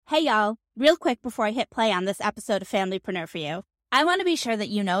Hey y'all, real quick before I hit play on this episode of Familypreneur for you, I want to be sure that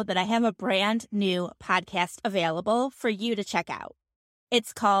you know that I have a brand new podcast available for you to check out.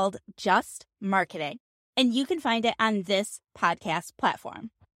 It's called Just Marketing, and you can find it on this podcast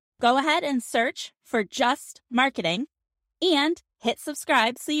platform. Go ahead and search for Just Marketing and hit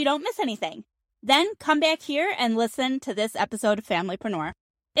subscribe so you don't miss anything. Then come back here and listen to this episode of Familypreneur.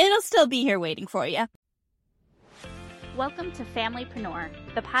 It'll still be here waiting for you. Welcome to Familypreneur,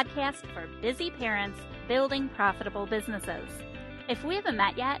 the podcast for busy parents building profitable businesses. If we haven't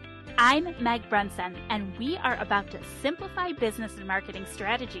met yet, I'm Meg Brunson, and we are about to simplify business and marketing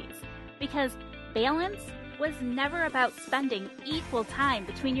strategies because balance was never about spending equal time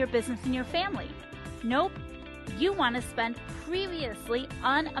between your business and your family. Nope. You want to spend previously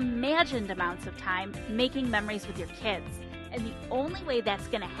unimagined amounts of time making memories with your kids. And the only way that's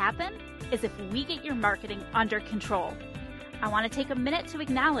going to happen is if we get your marketing under control. I want to take a minute to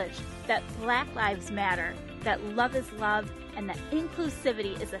acknowledge that Black Lives Matter, that love is love, and that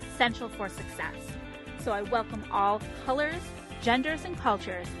inclusivity is essential for success. So I welcome all colors, genders, and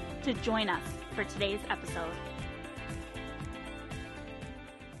cultures to join us for today's episode.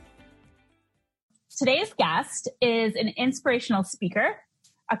 Today's guest is an inspirational speaker,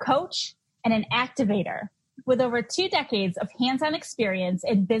 a coach, and an activator. With over 2 decades of hands-on experience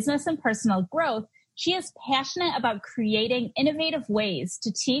in business and personal growth, she is passionate about creating innovative ways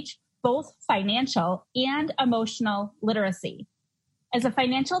to teach both financial and emotional literacy. As a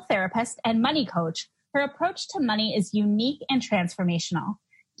financial therapist and money coach, her approach to money is unique and transformational.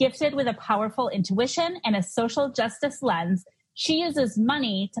 Gifted with a powerful intuition and a social justice lens, she uses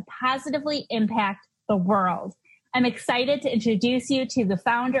money to positively impact the world. I'm excited to introduce you to the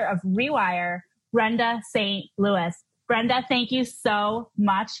founder of Rewire, Brenda St. Louis. Brenda, thank you so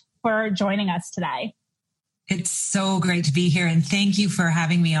much for joining us today. It's so great to be here, and thank you for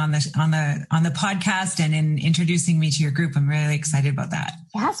having me on the podcast and in introducing me to your group. I'm really excited about that.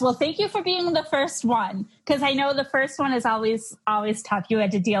 Yes, well, thank you for being the first one, because I know the first one is always tough. You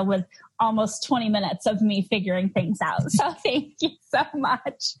had to deal with almost 20 minutes of me figuring things out. So thank you so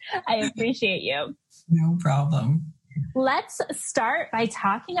much. I appreciate you. No problem. Let's start by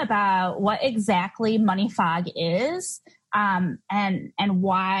talking about what exactly money fog is, and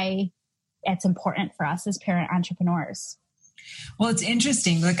why it's important for us as parent entrepreneurs. Well, it's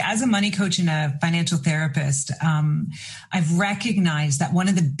interesting. Look, as a money coach and a financial therapist, I've recognized that one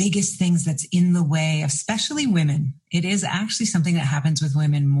of the biggest things that's in the way, especially women, it is actually something that happens with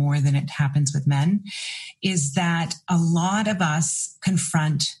women more than it happens with men, is that a lot of us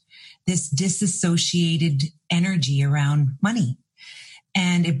confront this disassociated energy around money.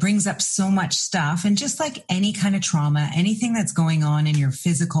 And it brings up so much stuff. And just like any kind of trauma, anything that's going on in your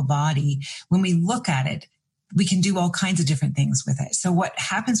physical body, when we look at it, we can do all kinds of different things with it. So what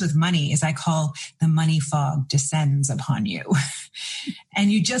happens with money is I call the money fog descends upon you.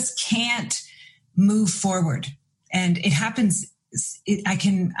 And you just can't move forward. And it happens.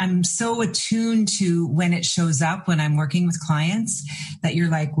 I'm so attuned to when it shows up when I'm working with clients that you're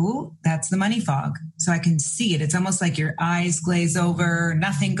like, ooh, that's the money fog. So I can see it. It's almost like your eyes glaze over,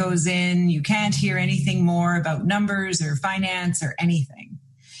 nothing goes in. You can't hear anything more about numbers or finance or anything.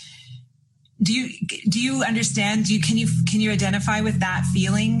 Do you understand? Can you identify with that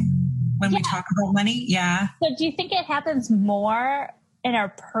feeling when we talk about money? Yeah. So do you think it happens more in our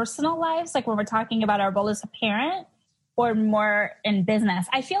personal lives, like when we're talking about our role as a parent? Or more in business?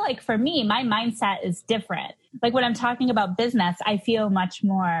 I feel like for me, my mindset is different. Like when I'm talking about business, I feel much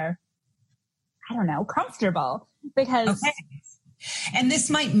more, comfortable because. Okay. And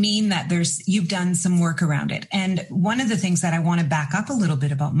this might mean that you've done some work around it. And one of the things that I want to back up a little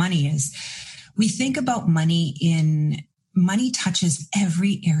bit about money is we think about money touches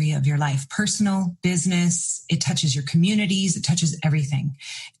every area of your life, personal, business, it touches your communities, it touches everything.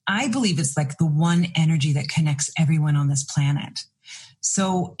 I believe it's like the one energy that connects everyone on this planet.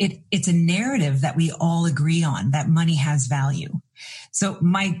 So it's a narrative that we all agree on, that money has value. So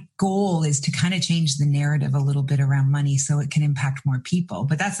my goal is to kind of change the narrative a little bit around money so it can impact more people.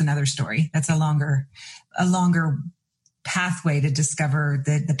 But that's another story. That's a longer pathway to discover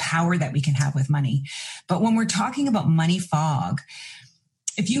the power that we can have with money. But when we're talking about money fog,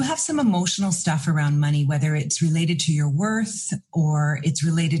 if you have some emotional stuff around money, whether it's related to your worth or it's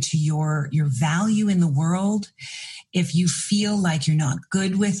related to your value in the world, if you feel like you're not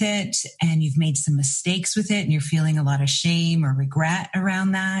good with it and you've made some mistakes with it and you're feeling a lot of shame or regret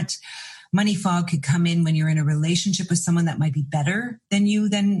around that, money fog could come in when you're in a relationship with someone that might be better than you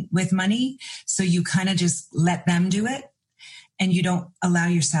than with money. So you kind of just let them do it. And you don't allow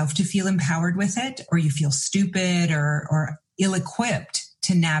yourself to feel empowered with it, or you feel stupid or ill-equipped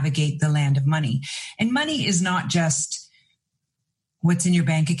to navigate the land of money. And money is not just what's in your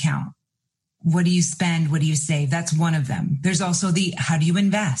bank account. What do you spend? What do you save? That's one of them. There's also how do you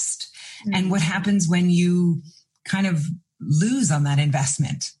invest? Mm-hmm. And what happens when you kind of lose on that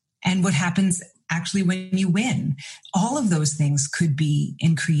investment? And what happens actually when you win? All of those things could be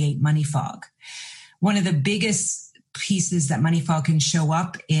and create money fog. One of the biggest pieces that money fog can show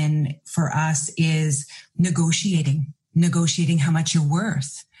up in for us is negotiating how much you're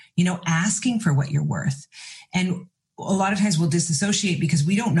worth, asking for what you're worth. And a lot of times we'll disassociate because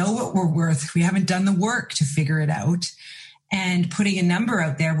we don't know what we're worth. We haven't done the work to figure it out. And putting a number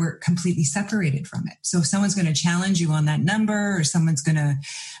out there, we're completely separated from it. So if someone's going to challenge you on that number, or someone's going to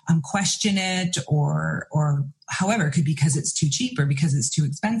question it, or however, it could be because it's too cheap or because it's too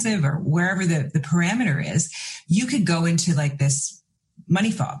expensive or wherever the parameter is, you could go into like this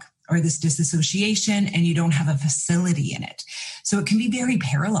money fog or this disassociation, and you don't have a facility in it. So it can be very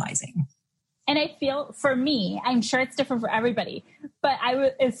paralyzing. And I feel, for me, I'm sure it's different for everybody, but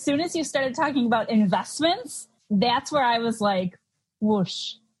as soon as you started talking about investments, that's where I was like,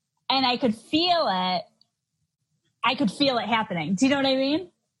 whoosh. And I could feel it. I could feel it happening. Do you know what I mean?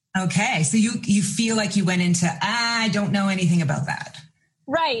 Okay. So you feel like you went into, I don't know anything about that.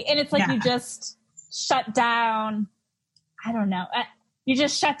 Right. And it's like you just shut down. I don't know. You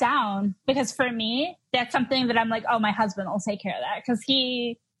just shut down, because for me, that's something that I'm like, oh, my husband will take care of that because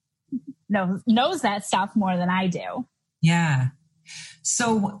he knows that stuff more than I do. Yeah.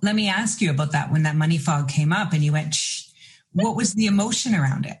 So let me ask you about that. When that money fog came up and you went, shh, what was the emotion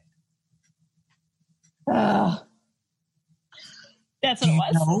around it? That's what it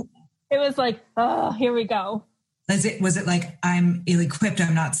was. Know? It was like, oh, here we go. Was it like, I'm ill-equipped,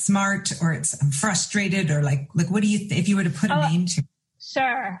 I'm not smart, or I'm frustrated, or like what do you, if you were to put a name to it?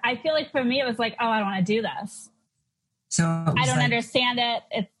 Sure. I feel like for me, it was like, oh, I don't want to do this. So I don't understand it.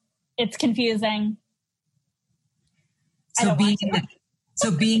 It's confusing. So being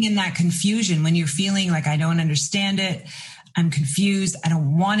in that confusion, when you're feeling like I don't understand it, I'm confused, I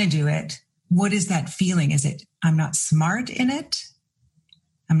don't want to do it. What is that feeling? Is it I'm not smart in it?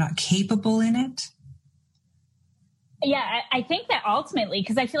 I'm not capable in it? Yeah, I think that ultimately,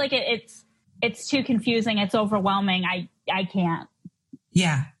 because I feel like it's too confusing. It's overwhelming. I can't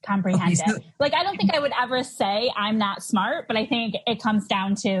comprehend it. Like, I don't think I would ever say I'm not smart, but I think it comes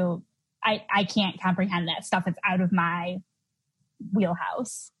down to I can't comprehend that stuff. It's out of my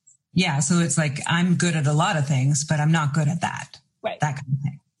wheelhouse. Yeah. So it's like, I'm good at a lot of things, but I'm not good at that. Right. That kind of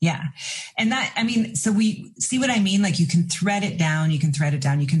thing. Yeah. And so we see what I mean? Like, you can thread it down. You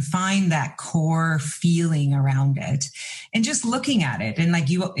can find that core feeling around it, and just looking at it. And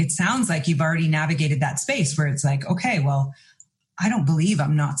it sounds like you've already navigated that space where it's like, okay, well, I don't believe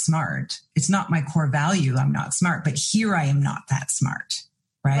I'm not smart. It's not my core value. I'm not smart, but here I am not that smart.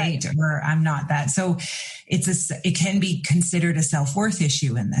 Right. Or I'm not that. So it can be considered a self-worth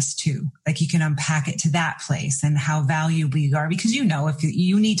issue in this too. Like, you can unpack it to that place and how valuable you are, because if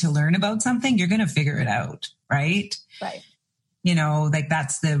you need to learn about something, you're going to figure it out. Right. Right.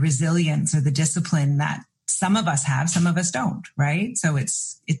 That's the resilience or the discipline that some of us have, some of us don't. Right. So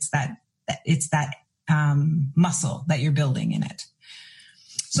it's that muscle that you're building in it.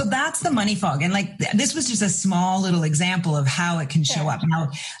 So that's the money fog. And this was just a small little example of how it can show up. Now,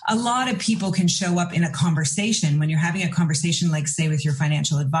 a lot of people can show up in a conversation when you're having a conversation, like say with your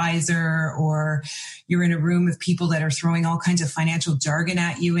financial advisor, or you're in a room with people that are throwing all kinds of financial jargon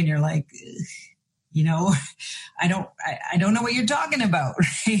at you. And you're like, I don't know what you're talking about.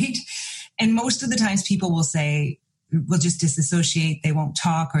 Right. And most of the times people will just disassociate. They won't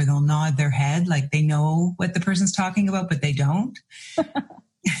talk, or they'll nod their head like they know what the person's talking about, but they don't.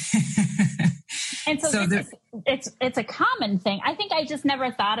 And so it's a common thing. I think I just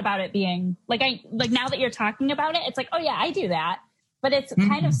never thought about it being like now that you're talking about it, it's like, oh yeah, I do that. But it's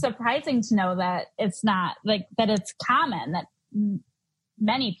kind of surprising to know that it's not that it's common, that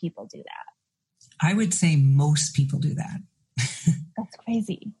many people do that. I would say most people do that. That's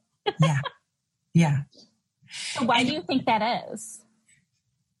crazy. Yeah. Yeah. So why do you think that is?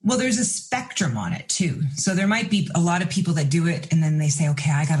 Well, there's a spectrum on it too. So there might be a lot of people that do it and then they say,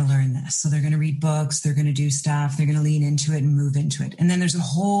 okay, I got to learn this. So they're going to read books, they're going to do stuff, they're going to lean into it and move into it. And then there's a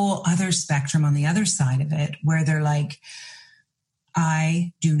whole other spectrum on the other side of it where they're like,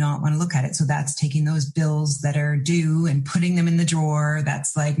 I do not want to look at it. So that's taking those bills that are due and putting them in the drawer.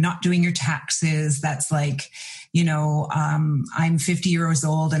 That's like not doing your taxes. That's like, I'm 50 years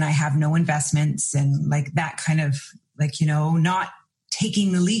old and I have no investments, and like that kind of not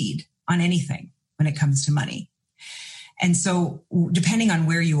taking the lead on anything when it comes to money. And so depending on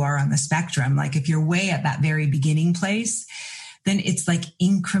where you are on the spectrum, like if you're way at that very beginning place, then it's like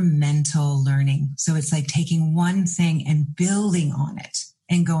incremental learning. So it's like taking one thing and building on it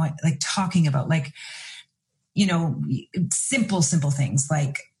and going, like talking about like, you know, simple things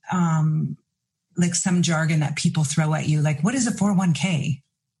like some jargon that people throw at you. Like, what is a 401k?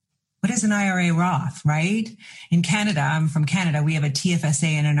 What is an IRA Roth, right? In Canada, I'm from Canada, we have a TFSA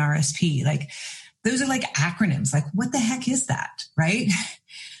and an RSP. Like, those are like acronyms. Like, what the heck is that, right?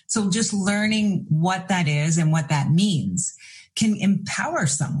 So just learning what that is and what that means can empower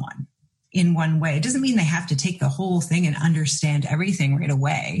someone in one way. It doesn't mean they have to take the whole thing and understand everything right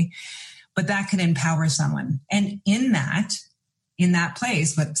away, but that can empower someone. And in that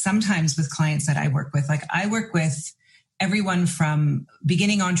place, but sometimes with clients that I work with, like I work with everyone from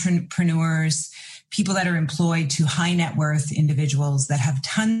beginning entrepreneurs, people that are employed, to high net worth individuals that have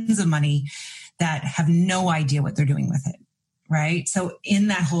tons of money that have no idea what they're doing with it, right? So in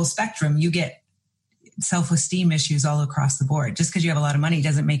that whole spectrum, you get self-esteem issues all across the board. Just because you have a lot of money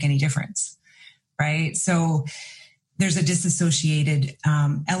doesn't make any difference, right? So there's a disassociated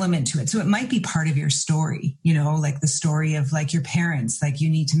element to it. So it might be part of your story, you know, like the story of like your parents, like you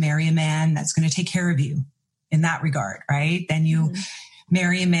need to marry a man that's going to take care of you in that regard, right? Then you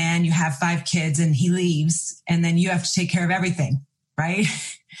marry a man, you have 5 kids and he leaves, and then you have to take care of everything, right?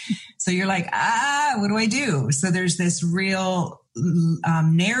 So you're like, what do I do? So there's this real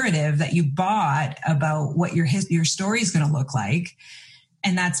narrative that you bought about what your story is going to look like.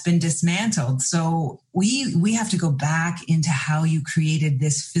 And that's been dismantled. So we have to go back into how you created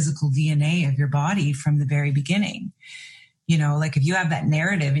this physical DNA of your body from the very beginning. You know, like if you have that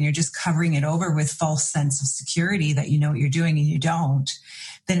narrative and you're just covering it over with false sense of security that you know what you're doing and you don't,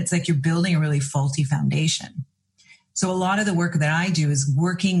 then it's like you're building a really faulty foundation. So a lot of the work that I do is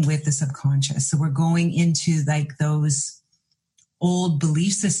working with the subconscious. So we're going into like those old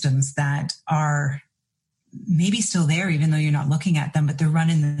belief systems that are maybe still there, even though you're not looking at them, but they're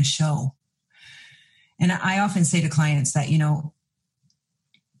running the show. And I often say to clients that, you know,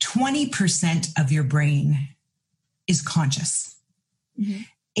 20% of your brain is conscious.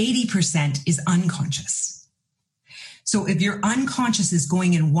 80% is unconscious. So if your unconscious is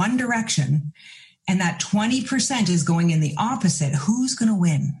going in one direction and that 20% is going in the opposite, who's going to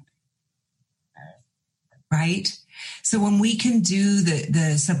win? Right? So when we can do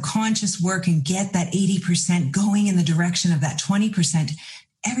the subconscious work and get that 80% going in the direction of that 20%,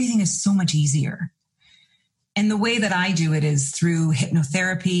 everything is so much easier. And the way that I do it is through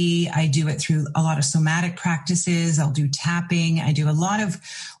hypnotherapy. I do it through a lot of somatic practices. I'll do tapping. I do a lot of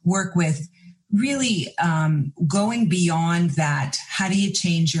work with really going beyond that. How do you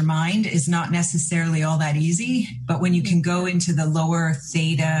change your mind is not necessarily all that easy. But when you can go into the lower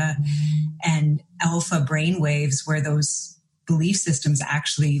theta and alpha brain waves where those belief systems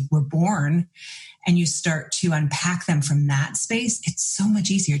actually were born, and you start to unpack them from that space, it's so much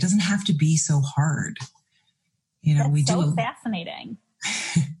easier. It doesn't have to be so hard. You know, That's so fascinating.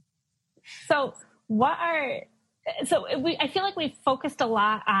 I feel like we've focused a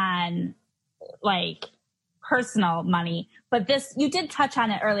lot on like personal money, but you did touch on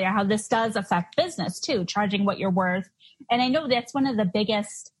it earlier, how this does affect business too, charging what you're worth. And I know that's one of the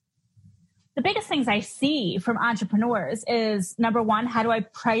biggest things I see from entrepreneurs is, number one, how do I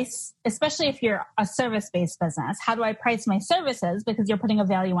price, especially if you're a service-based business, how do I price my services? Because you're putting a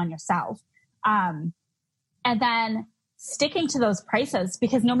value on yourself. And then sticking to those prices,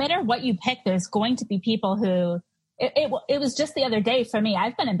 because no matter what you pick, there's going to be people who, it was just the other day for me.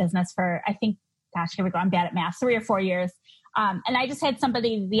 I've been in business for, I think, here we go, I'm bad at math, 3 or 4 years. And I just had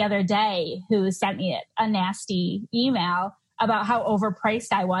somebody the other day who sent me a nasty email about how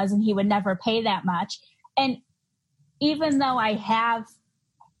overpriced I was and he would never pay that much. And even though I have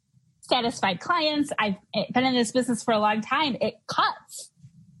satisfied clients, I've been in this business for a long time, it cuts.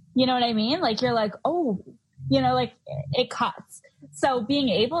 You know what I mean? Like, you're like, oh, you know, like it cuts. So being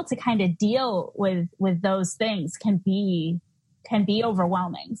able to kind of deal with those things can be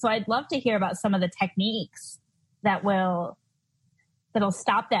overwhelming. So I'd love to hear about some of the techniques that'll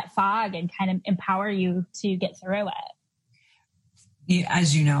stop that fog and kind of empower you to get through it.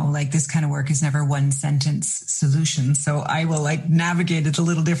 As you know, like this kind of work is never one sentence solution. So I will like navigate it a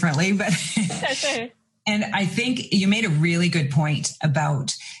little differently, but and I think you made a really good point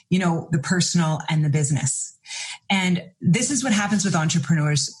about, you know, the personal and the business. And this is what happens with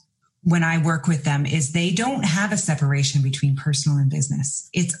entrepreneurs when I work with them is they don't have a separation between personal and business.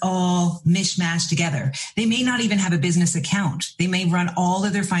 It's all mishmashed together. They may not even have a business account. They may run all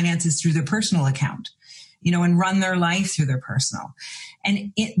of their finances through their personal account, you know, and run their life through their personal.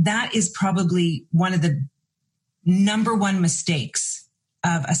 And that is probably one of the number one mistakes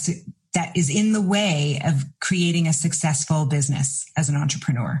of that is in the way of creating a successful business as an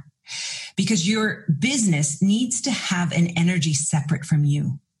entrepreneur. Because your business needs to have an energy separate from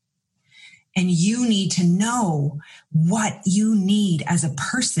you. And you need to know what you need as a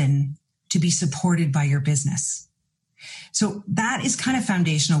person to be supported by your business. So that is kind of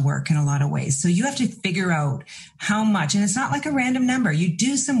foundational work in a lot of ways. So you have to figure out how much, and it's not like a random number. You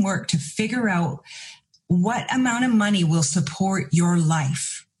do some work to figure out what amount of money will support your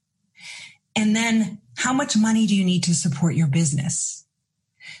life. And then how much money do you need to support your business?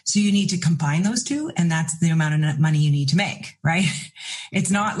 So you need to combine those two, and that's the amount of money you need to make, right?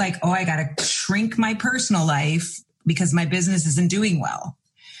 It's not like, oh, I got to shrink my personal life because my business isn't doing well,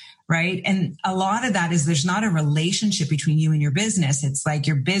 right? And a lot of that is there's not a relationship between you and your business. It's like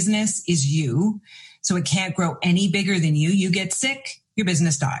your business is you, so it can't grow any bigger than you. You get sick, your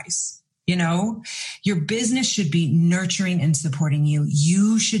business dies. You know, your business should be nurturing and supporting you.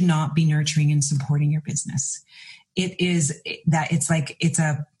 You should not be nurturing and supporting your business. It is that it's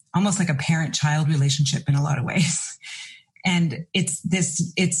almost like a parent-child relationship in a lot of ways. And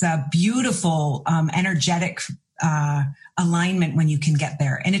it's a beautiful, energetic, alignment when you can get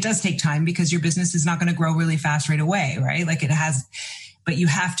there. And it does take time because your business is not going to grow really fast right away, right? Like it has, but you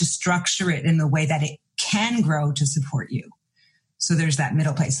have to structure it in the way that it can grow to support you. So there's that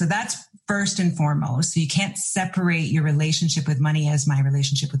middle place. So that's first and foremost. So you can't separate your relationship with money as my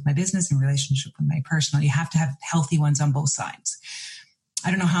relationship with my business and relationship with my personal. You have to have healthy ones on both sides.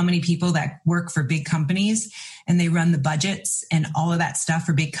 I don't know how many people that work for big companies and they run the budgets and all of that stuff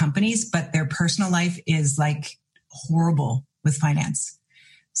for big companies, but their personal life is like horrible with finance.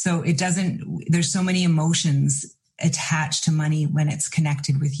 So there's so many emotions attached to money when it's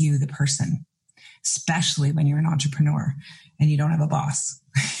connected with you, the person, especially when you're an entrepreneur and you don't have a boss,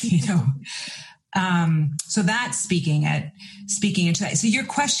 you know? So that's speaking into that. So your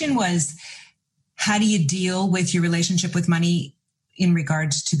question was, how do you deal with your relationship with money in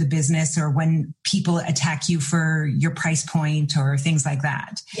regards to the business or when people attack you for your price point or things like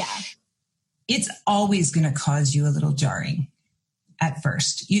that? Yeah. It's always going to cause you a little jarring at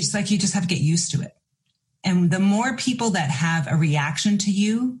first. You just have to get used to it. And the more people that have a reaction to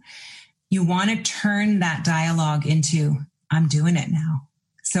you, you want to turn that dialogue into, I'm doing it now.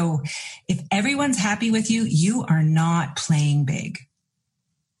 So if everyone's happy with you, you are not playing big.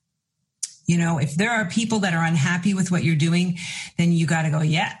 You know, if there are people that are unhappy with what you're doing, then you got to go,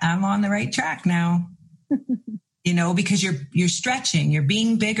 yeah, I'm on the right track now. You know, because you're stretching, you're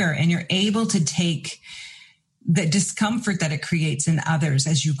being bigger, and you're able to take the discomfort that it creates in others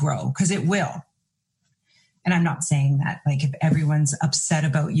as you grow, because it will. And I'm not saying that like if everyone's upset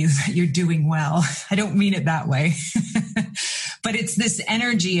about you, that you're doing well. I don't mean it that way. But it's this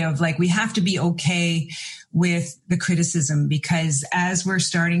energy of like, we have to be okay with the criticism, because as we're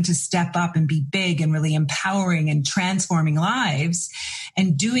starting to step up and be big and really empowering and transforming lives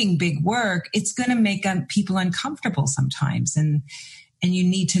and doing big work, it's going to make people uncomfortable sometimes. And you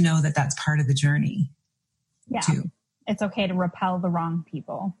need to know that that's part of the journey. Yeah. Too. It's okay to repel the wrong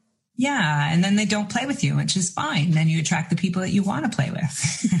people. Yeah. And then they don't play with you, which is fine. Then you attract the people that you want to play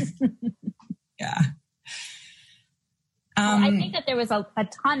with. Yeah. Well, I think that there was a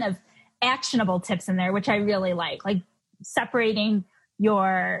ton of actionable tips in there, which I really like separating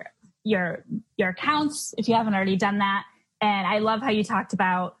your accounts if you haven't already done that. And I love how you talked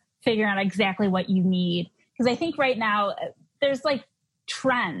about figuring out exactly what you need. Because I think right now there's like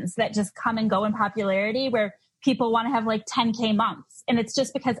trends that just come and go in popularity where people want to have like 10K months. And it's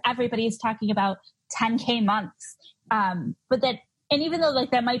just because everybody's talking about 10K months. And even though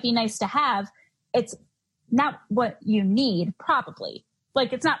like that might be nice to have, it's not what you need, probably.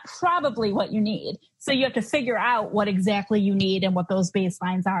 Like it's not probably what you need. So you have to figure out what exactly you need and what those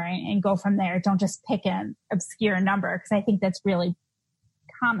baselines are and go from there. Don't just pick an obscure number, because I think that's really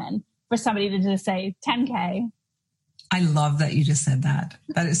common for somebody to just say 10K. I love that you just said that.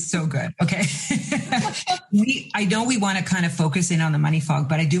 That is so good. Okay. I know we want to kind of focus in on the money fog,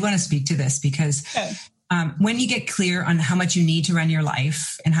 but I do want to speak to this because when you get clear on how much you need to run your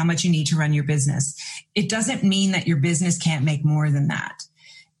life and how much you need to run your business, it doesn't mean that your business can't make more than that.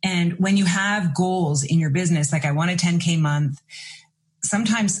 And when you have goals in your business, like I want a 10K month,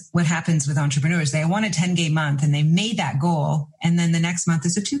 sometimes what happens with entrepreneurs, they want a 10K month and they made that goal. And then the next month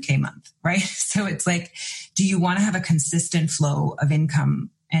is a 2K month, right? So it's like, do you want to have a consistent flow of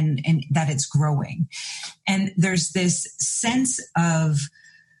income and that it's growing? And there's this sense of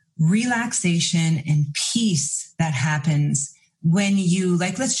relaxation and peace that happens when you,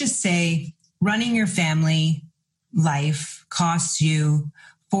 like, let's just say running your family life costs you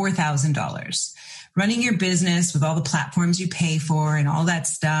 $4,000, running your business with all the platforms you pay for and all that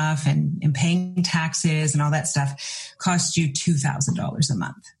stuff and paying taxes and all that stuff costs you $2,000 a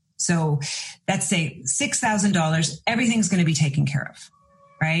month. So let's say $6,000, everything's going to be taken care of,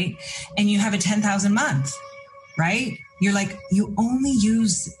 right? And you have a $10,000 month, right? You're like, you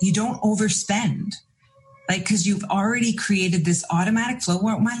don't overspend. Like, because you've already created this automatic flow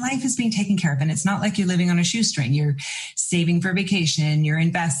where my life is being taken care of. And it's not like you're living on a shoestring. You're saving for vacation, you're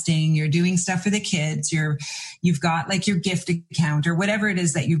investing, you're doing stuff for the kids, you've got like your gift account or whatever it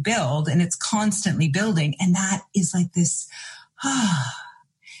is that you build, and it's constantly building. And that is like this,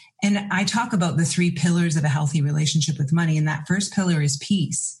 And I talk about the 3 pillars of a healthy relationship with money. And that first pillar is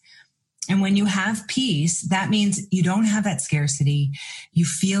peace. And when you have peace, that means you don't have that scarcity. You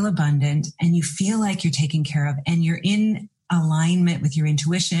feel abundant and you feel like you're taken care of, and you're in alignment with your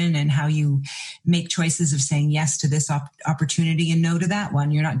intuition and how you make choices of saying yes to this opportunity and no to that one.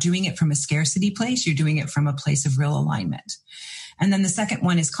 You're not doing it from a scarcity place. You're doing it from a place of real alignment. And then the second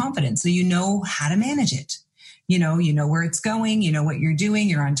one is confidence. So you know how to manage it. You know where it's going, you know what you're doing,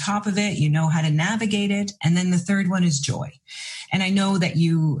 you're on top of it, you know how to navigate it. And then the third one is joy. And I know that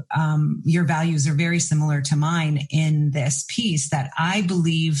your values are very similar to mine in this piece, that I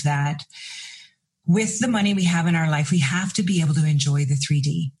believe that with the money we have in our life, we have to be able to enjoy the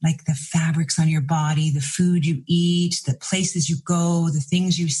 3D, like the fabrics on your body, the food you eat, the places you go, the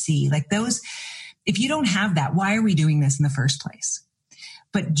things you see, like those. If you don't have that, why are we doing this in the first place?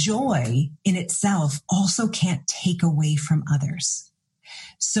 But joy in itself also can't take away from others.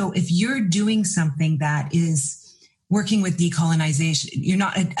 So if you're doing something that is working with decolonization, you're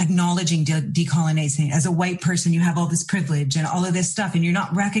not acknowledging decolonizing. As a white person, you have all this privilege and all of this stuff, and you're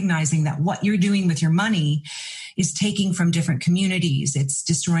not recognizing that what you're doing with your money is taking from different communities. It's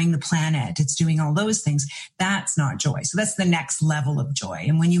destroying the planet. It's doing all those things. That's not joy. So that's the next level of joy.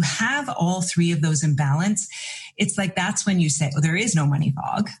 And when you have all 3 of those in balance, it's like, that's when you say, well, there is no money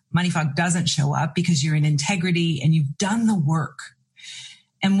fog. Money fog doesn't show up because you're in integrity and you've done the work.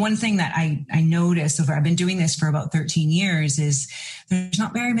 And one thing that I notice over, I've been doing this for about 13 years, is there's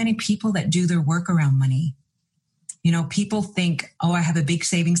not very many people that do their work around money. People think, oh, I have a big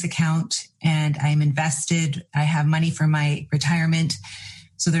savings account and I'm invested. I have money for my retirement,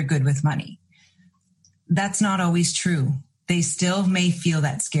 so they're good with money. That's not always true. They still may feel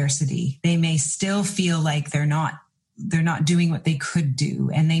that scarcity. They may still feel like they're not doing what they could do,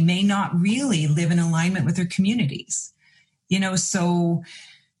 and they may not really live in alignment with their communities. So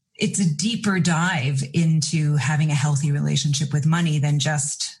it's a deeper dive into having a healthy relationship with money than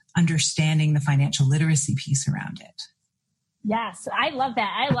just understanding the financial literacy piece around it. Yes, I love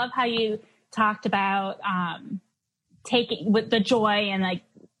that. I love how you talked about taking with the joy and like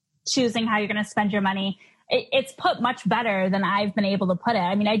choosing how you're going to spend your money. It's put much better than I've been able to put it.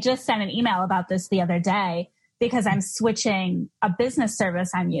 I mean, I just sent an email about this the other day because I'm switching a business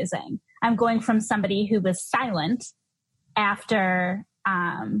service I'm using. I'm going from somebody who was silent after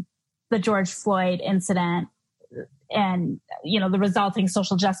the George Floyd incident and, the resulting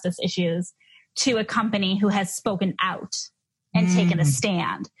social justice issues, to a company who has spoken out and taken a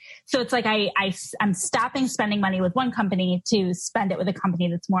stand. So it's like I'm stopping spending money with one company to spend it with a company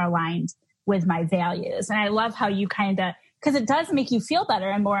that's more aligned with my values. And I love how you because it does make you feel better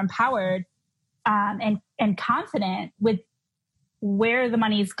and more empowered and confident with where the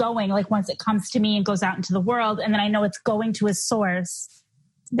money is going. Like once it comes to me and goes out into the world, and then I know it's going to a source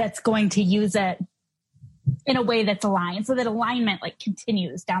that's going to use it in a way that's aligned, so that alignment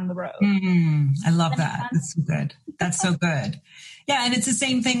continues down the road. I love that. That's so good. That's so good. Yeah. And it's the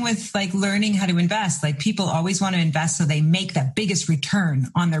same thing with learning how to invest. People always want to invest so they make the biggest return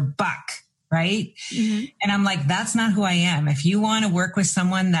on their buck. Right. Mm-hmm. And I'm like, that's not who I am. If you want to work with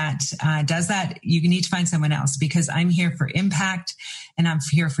someone that does that, you need to find someone else, because I'm here for impact and I'm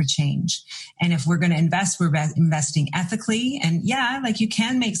here for change. And if we're going to invest, we're investing ethically. And yeah, you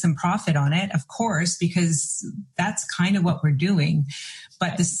can make some profit on it, of course, because that's kind of what we're doing.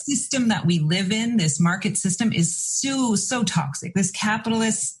 But the system that we live in, this market system, is so toxic. This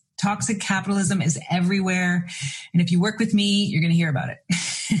toxic capitalism is everywhere. And if you work with me, you're going to hear about it.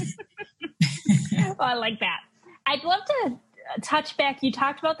 Well, I like that. I'd love to touch back. You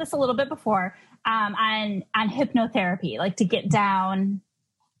talked about this a little bit before on hypnotherapy, to get down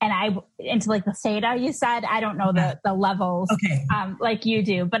and into the theta. You said, I don't know the levels like you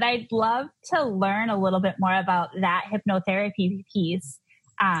do, but I'd love to learn a little bit more about that hypnotherapy piece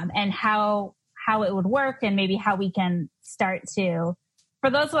and how it would work, and maybe how we can start to. For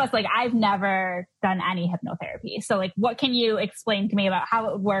those of us, I've never done any hypnotherapy. So what can you explain to me about how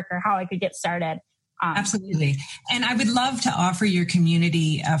it would work or how I could get started Absolutely. And I would love to offer your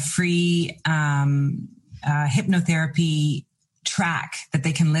community a free hypnotherapy track that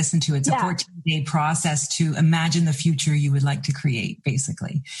they can listen to. It's a 14-day process to imagine the future you would like to create,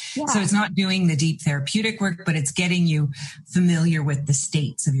 basically. Yeah. So it's not doing the deep therapeutic work, but it's getting you familiar with the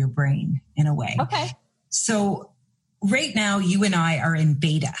states of your brain in a way. Okay. So right now, you and I are in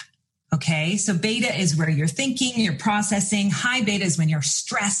beta. Okay. So beta is where you're thinking, you're processing. High beta is when you're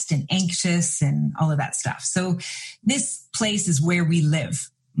stressed and anxious and all of that stuff. So this place is where we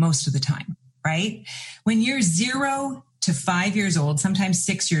live most of the time, right? When you're 0 to 5 years old, sometimes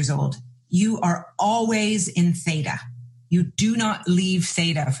 6 years old, you are always in theta. You do not leave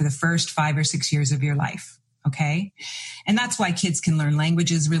theta for the first 5 or 6 years of your life. Okay. And that's why kids can learn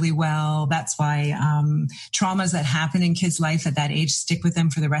languages really well. That's why traumas that happen in kids' life at that age stick with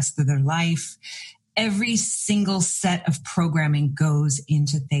them for the rest of their life. Every single set of programming goes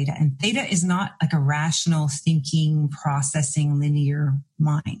into theta. And theta is not like a rational thinking, processing, linear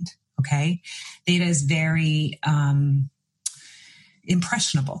mind. Okay. Theta is very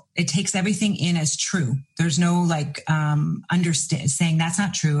impressionable. It takes everything in as true. There's no saying that's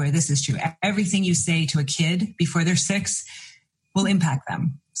not true or this is true. Everything you say to a kid before they're 6 will impact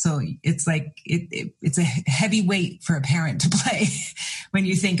them. So it's like it's a heavy weight for a parent to play when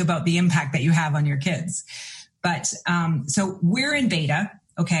you think about the impact that you have on your kids. But so we're in beta.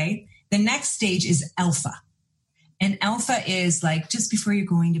 Okay. The next stage is alpha. And alpha is like just before you're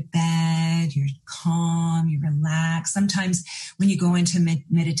going to bed, you're calm, you relax. Sometimes when you go into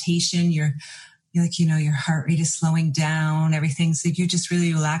meditation, you're like, your heart rate is slowing down, everything's like, you just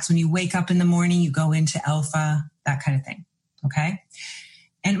really relax. When you wake up in the morning, you go into alpha, that kind of thing. Okay.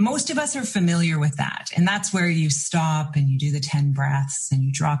 And most of us are familiar with that. And that's where you stop and you do the 10 breaths and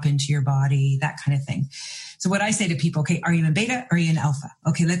you drop into your body, that kind of thing. So what I say to people, okay, are you in beta or are you in alpha?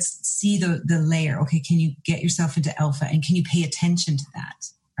 Okay, let's see the layer. Okay, can you get yourself into alpha and can you pay attention to that,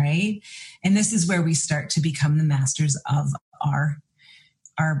 right? And this is where we start to become the masters of our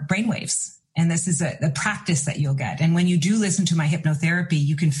brainwaves. And this is a practice that you'll get. And when you do listen to my hypnotherapy,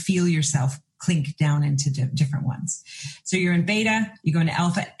 you can feel yourself clink down into different ones. So you're in beta, you go into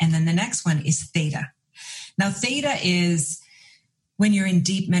alpha, and then the next one is theta. Now, theta is when you're in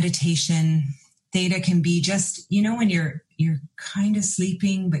deep meditation. Theta can be just, when you're kind of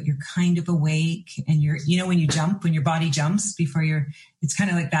sleeping, but you're kind of awake, and when you jump, when your body jumps before it's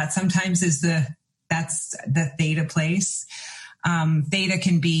kind of like that. Sometimes that's the theta place. Theta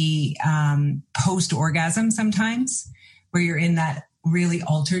can be post-orgasm sometimes, where you're in that really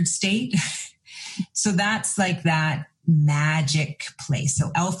altered state. So that's like that magic place. So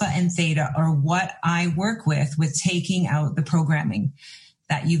alpha and theta are what I work with taking out the programming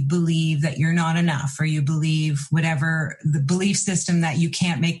that you believe that you're not enough, or you believe whatever the belief system that you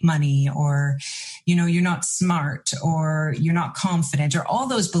can't make money, or, you're not smart, or you're not confident, or all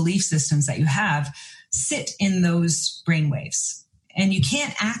those belief systems that you have sit in those brainwaves and you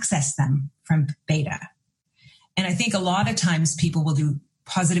can't access them from beta. And I think a lot of times people will do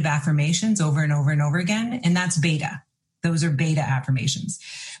positive affirmations over and over and over again, and that's beta. Those are beta affirmations.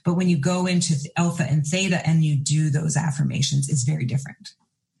 But when you go into alpha and theta and you do those affirmations, it's very different.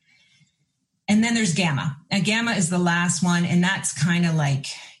 And then there's gamma. And gamma is the last one, and that's kind of like,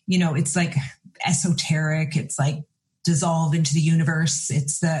 it's like esoteric. It's like dissolve into the universe.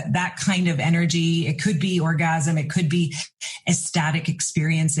 It's that kind of energy. It could be orgasm. It could be ecstatic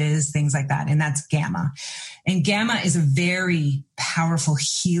experiences, things like that. And that's gamma. And gamma is a very powerful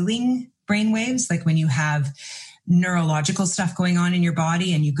healing brainwaves. Like when you have neurological stuff going on in your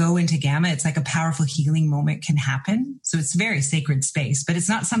body and you go into gamma, it's like a powerful healing moment can happen. So it's very sacred space, but it's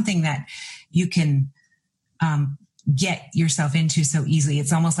not something that you can get yourself into so easily.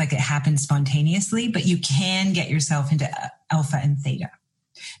 It's almost like it happens spontaneously, but you can get yourself into alpha and theta.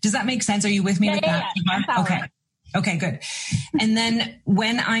 Does that make sense? Are you with me with that? Yeah. Okay, good. And then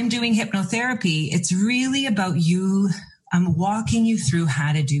when I'm doing hypnotherapy, it's really about I'm walking you through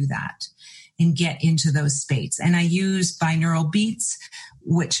how to do that and get into those states. And I use binaural beats,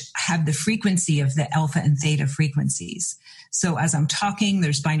 which have the frequency of the alpha and theta frequencies. So as I'm talking,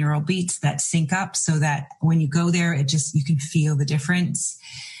 there's binaural beats that sync up so that when you go there, you can feel the difference.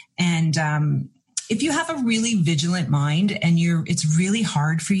 And if you have a really vigilant mind and it's really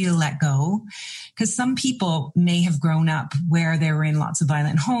hard for you to let go, because some people may have grown up where they were in lots of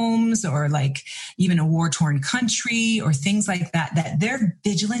violent homes, or like even a war-torn country or things like that, that their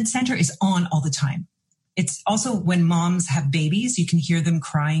vigilant center is on all the time. It's also when moms have babies, you can hear them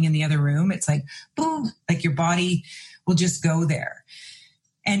crying in the other room. It's like, boom, like your body will just go there.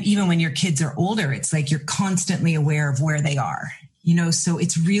 And even when your kids are older, it's like you're constantly aware of where they are. So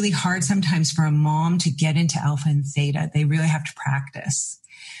it's really hard sometimes for a mom to get into alpha and theta. They really have to practice.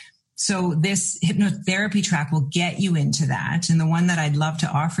 So this hypnotherapy track will get you into that. And the one that I'd love to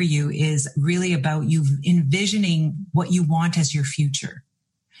offer you is really about you envisioning what you want as your future.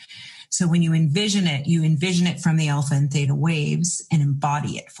 So when you envision it from the alpha and theta waves and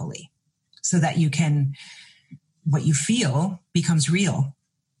embody it fully so that what you feel becomes real.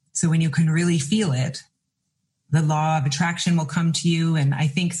 So when you can really feel it, the law of attraction will come to you. And I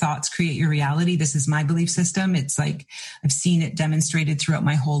think thoughts create your reality. This is my belief system. It's like I've seen it demonstrated throughout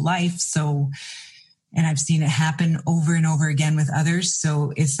my whole life. And I've seen it happen over and over again with others.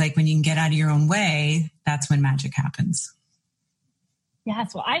 So it's like when you can get out of your own way, that's when magic happens.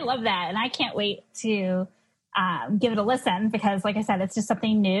 Yes. Well, I love that. And I can't wait to give it a listen because, like I said, it's just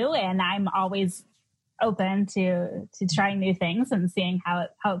something new and I'm always open to trying new things and seeing how it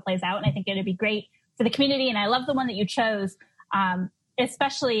plays out. And I think it'd be great for the community. And I love the one that you chose,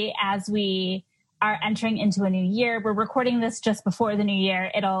 especially as we are entering into a new year. We're recording this just before the new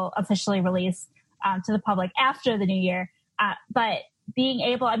year. It'll officially release to the public after the new year. But being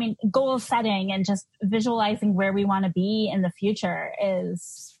able, goal setting and just visualizing where we want to be in the future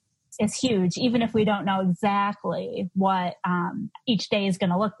is huge, even if we don't know exactly what each day is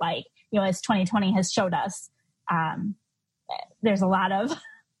going to look like. As 2020 has showed us, there's a lot of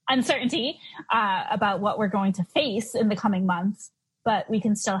uncertainty about what we're going to face in the coming months, but we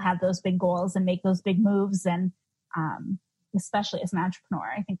can still have those big goals and make those big moves. And especially as an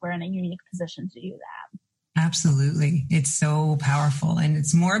entrepreneur, I think we're in a unique position to do that. Absolutely. It's so powerful. And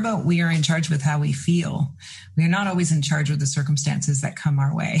it's more about we are in charge with how we feel. We are not always in charge with the circumstances that come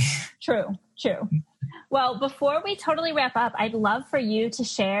our way. True. Well, before we totally wrap up, I'd love for you to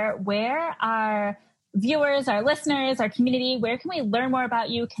share where our viewers, our listeners, our community, where can we learn more about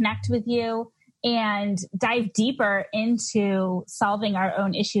you, connect with you, and dive deeper into solving our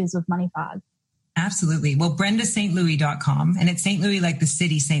own issues with money fog? Absolutely. Well, BrendaSt.Louis.com, and it's St. Louis like the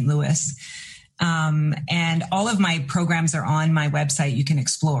city, St. Louis. And all of my programs are on my website. You can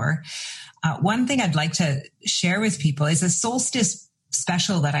explore. One thing I'd like to share with people is a solstice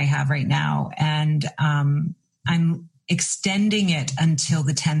special that I have right now. And I'm extending it until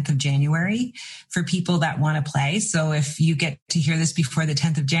the 10th of January for people that want to play. So if you get to hear this before the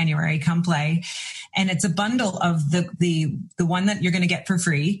 10th of January, come play. And it's a bundle of the one that you're going to get for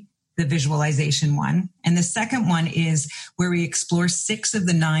free, the visualization one. And the second one is where we explore 6 of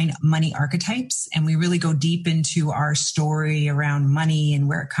the 9 money archetypes. And we really go deep into our story around money and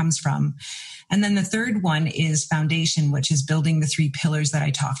where it comes from. And then the third one is foundation, which is building the 3 pillars that I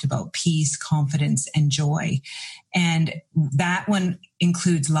talked about: peace, confidence, and joy. And that one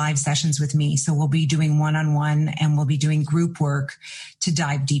includes live sessions with me. So we'll be doing one-on-one and we'll be doing group work to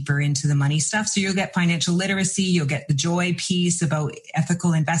dive deeper into the money stuff. So you'll get financial literacy, you'll get the joy piece about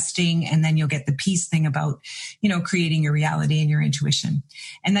ethical investing, and then you'll get the peace thing about, creating your reality and your intuition.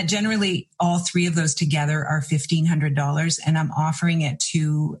 And that generally all 3 of those together are $1,500. And I'm offering it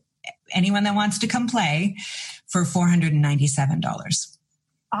to anyone that wants to come play for $497.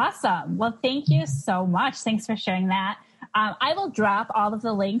 Awesome. Well, thank you so much. Thanks for sharing that. I will drop all of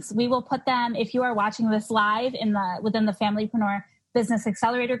the links. We will put them, if you are watching this live within the Familypreneur Business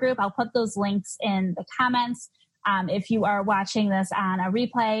Accelerator group, I'll put those links in the comments. If you are watching this on a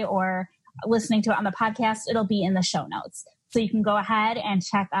replay or listening to it on the podcast, it'll be in the show notes. So you can go ahead and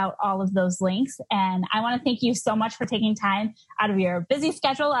check out all of those links. And I want to thank you so much for taking time out of your busy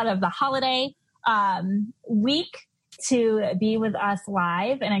schedule, out of the holiday week, to be with us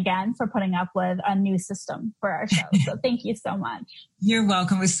live. And again, for putting up with a new system for our show. So thank you so much. You're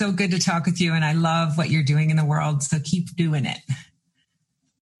welcome. It was so good to talk with you. And I love what you're doing in the world. So keep doing it.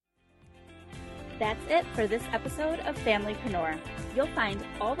 That's it for this episode of Familypreneur. You'll find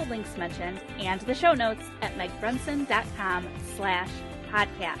all the links mentioned and the show notes at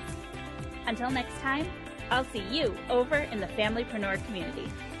megbrunson.com/podcast. Until next time, I'll see you over in the Familypreneur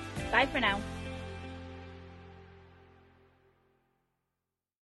community. Bye for now.